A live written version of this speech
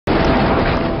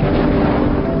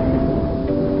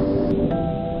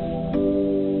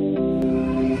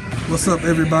What's up,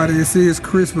 everybody? This is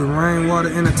Chris with Rainwater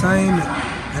Entertainment,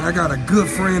 and I got a good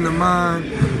friend of mine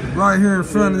right here in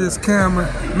front of this camera.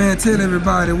 Man, tell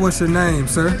everybody what's your name,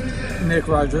 sir? Nick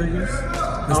Rodriguez,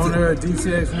 owner of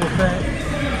DTX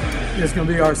Wolfpack. It's going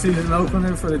to be our season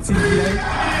opener for the TBA.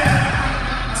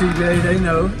 TBA, they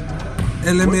know.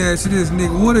 And let me ask you this,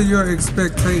 Nick. What are your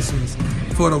expectations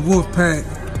for the Wolfpack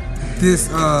this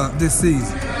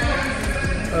season?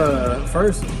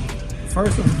 First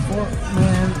and foremost,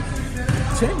 man,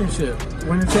 championship.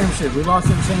 Winning championship. We lost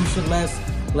in the championship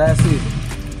last season.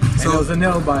 And it was a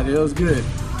nail biter. It was good.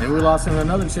 And we lost in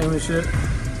another championship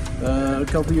a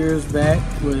couple years back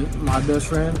with my best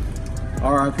friend,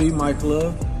 RIP Mike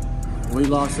Love. We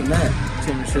lost in that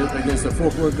championship against the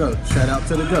Fort Worth Goats. Shout out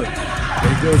to the Goats.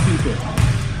 They're good people.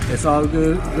 It's all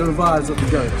good vibes with the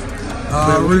Goats.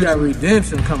 But we got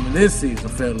redemption coming this season,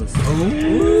 fellas.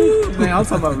 Ooh. Man, I'm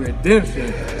talking about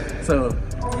redemption. So,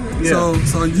 yeah.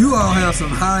 So you all have some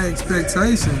high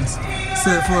expectations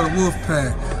set for the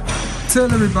Wolfpack.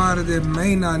 Tell everybody that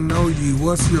may not know you,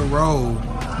 what's your role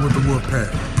with the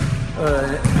Wolfpack?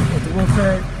 With the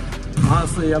Wolfpack,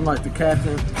 honestly, I'm like the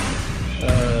captain.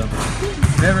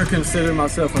 Never considered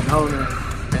myself an owner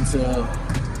until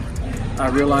I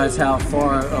realized how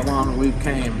far along we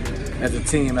came as a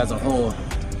team, as a whole,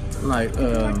 like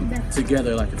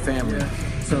together, like a family.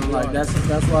 So like that's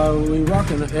why we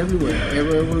rocking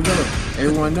everywhere we go.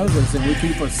 Everyone knows us, and we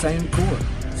keep a same core,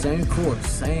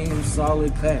 same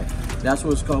solid pack. That's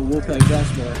what's called Wolfpack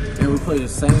basketball, and we play the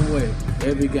same way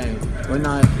every game. We're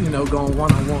not, going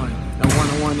one-on-one. No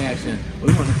one-on-one action.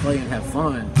 We want to play and have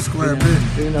fun. Square bit.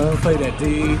 Play that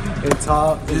D and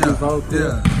talk and do vocal.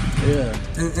 Yeah.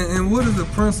 And what are the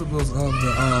principles of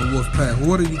the Wolfpack?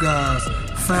 What are you guys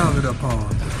founded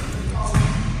upon?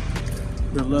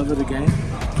 The love of the game.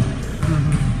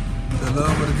 The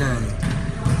love of the game.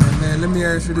 And man, let me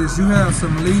ask you this. You have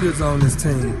some leaders on this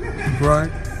team,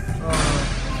 right?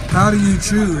 How do you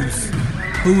choose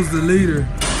who's the leader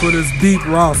for this deep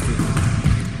roster?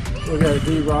 We got a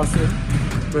deep roster,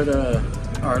 but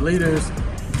our leaders,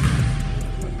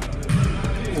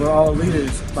 we're all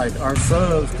leaders. Like our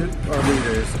subs are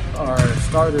leaders, our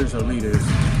starters are leaders.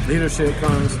 Leadership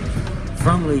comes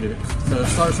from leaders, so it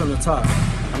starts from the top.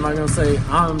 I'm not gonna say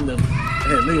I'm the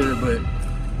head leader, but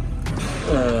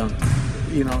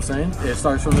you know what I'm saying? It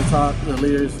starts from the top. The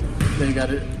leaders, they got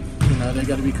it. They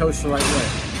got to be coached the right way.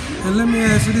 And let me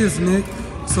ask you this, Nick.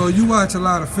 So you watch a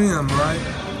lot of film, right?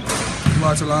 You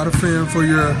watch a lot of film for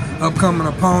your upcoming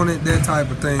opponent, that type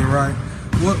of thing, right?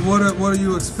 What are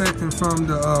you expecting from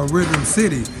the Rhythm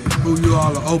City, who you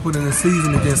all are opening the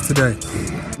season against today?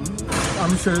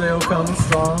 I'm sure they'll come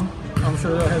strong. I'm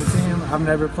sure they'll have a team. I've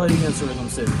never played against Rhythm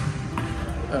City.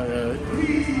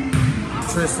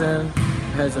 Tristan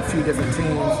has a few different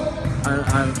teams.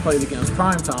 I've played against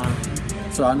Primetime,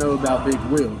 so I know about Big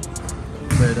Will.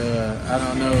 But I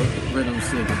don't know Rhythm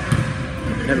City.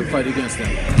 Never played against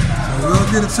them. So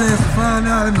we'll get a chance to find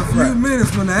out in a few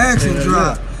minutes when the action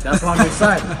drops. That's why I'm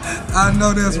excited. I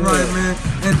know that's right, man.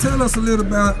 And tell us a little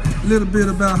bit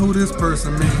about who this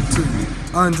person means to you,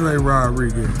 Andre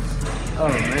Rodriguez. Oh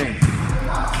man,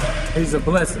 he's a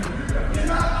blessing,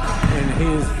 and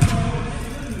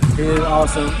he is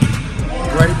awesome.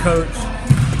 Great coach,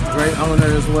 great owner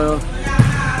as well,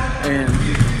 and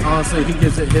honestly, he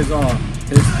gives it his all.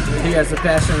 He has the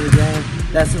passion of the game.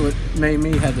 That's what made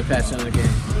me have the passion of the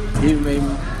game.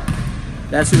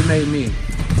 That's who made me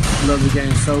love the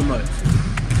game so much.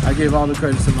 I give all the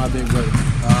credit to my big brother.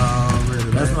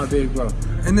 Really, that's man. my big bro.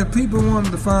 And if people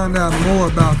wanted to find out more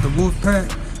about the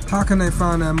Wolfpack, how can they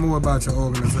find out more about your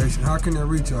organization? How can they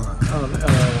reach y'all?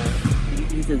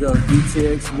 You can go to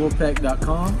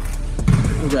dtxwolfpack.com.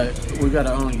 We got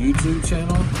our own YouTube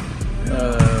channel.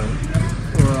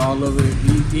 We're all over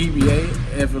EBA,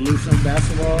 Evolution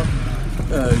Basketball,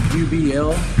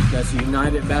 UBL, that's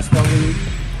United Basketball League.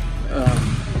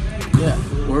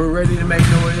 We're ready to make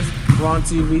noise. We're on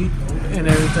TV and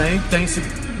everything. Thanks to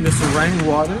Mr.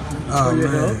 Rainwater for your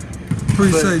help.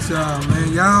 Appreciate y'all,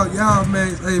 man. Y'all,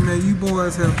 man. Hey, man, you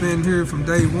boys have been here from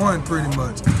day one, pretty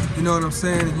much. You know what I'm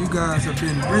saying? And you guys have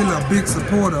been really a big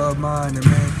supporter of mine, and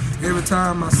man, every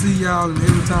time I see y'all and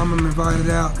every time I'm invited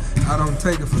out, I don't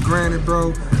take it for granted,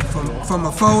 bro. From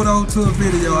a photo to a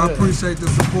video, I appreciate the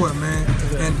support, man.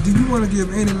 And do you want to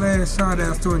give any last shout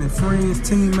outs to any friends,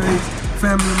 teammates,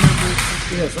 family members?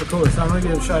 Yes, of course. I'm going to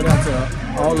give a shout out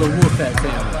to all the Wolfpack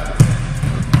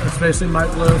family, especially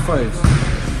Mike Love first.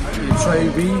 And Trey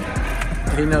B,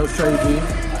 he knows Trey B.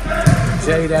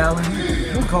 Jade Allen,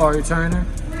 Kari Turner,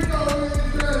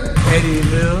 Eddie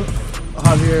Mill,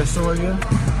 Javier Soria.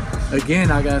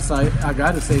 Again, I gotta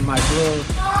say Mike Love.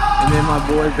 And then my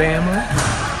boy Bama,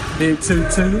 Big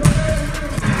 22.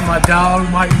 My dog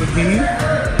Mike McGee.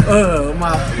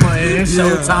 My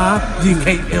Showtime,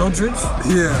 DK Eldridge.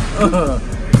 Yeah.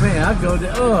 Man, I go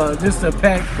to just the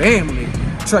Pack family.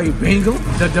 Trey Bingham,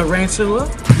 the Durantula.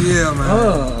 Yeah,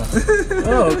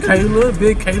 man. Caleb,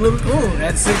 Big Caleb.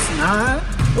 At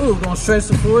 6'9". Gonna stretch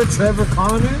the floor. Trevor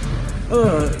Connor.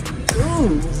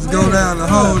 Let's go down the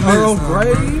whole list. Earl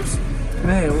Graves.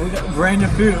 Man, we got Brandon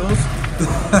Fields.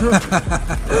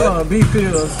 B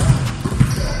Fields.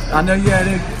 I know you had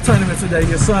a tournament today.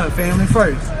 Your son, family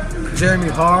first. Jeremy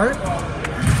Hart.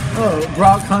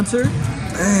 Brock Hunter.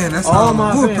 Man, that's all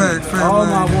my Wolfpack family. All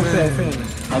my Wolfpack family.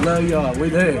 I love y'all. We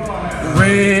there.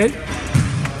 Red.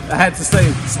 I had to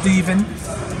say Steven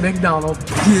McDonald.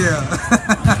 Yeah.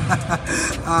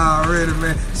 Already,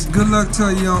 man. Good luck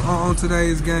to you on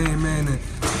today's game, man. And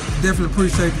definitely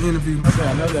appreciate the interview. Okay,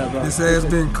 I know that, bro. This has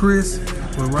been Chris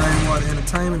with Rainwater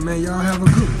Entertainment, man. Y'all have a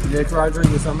good one. Nick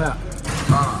Rodriguez, I'm out.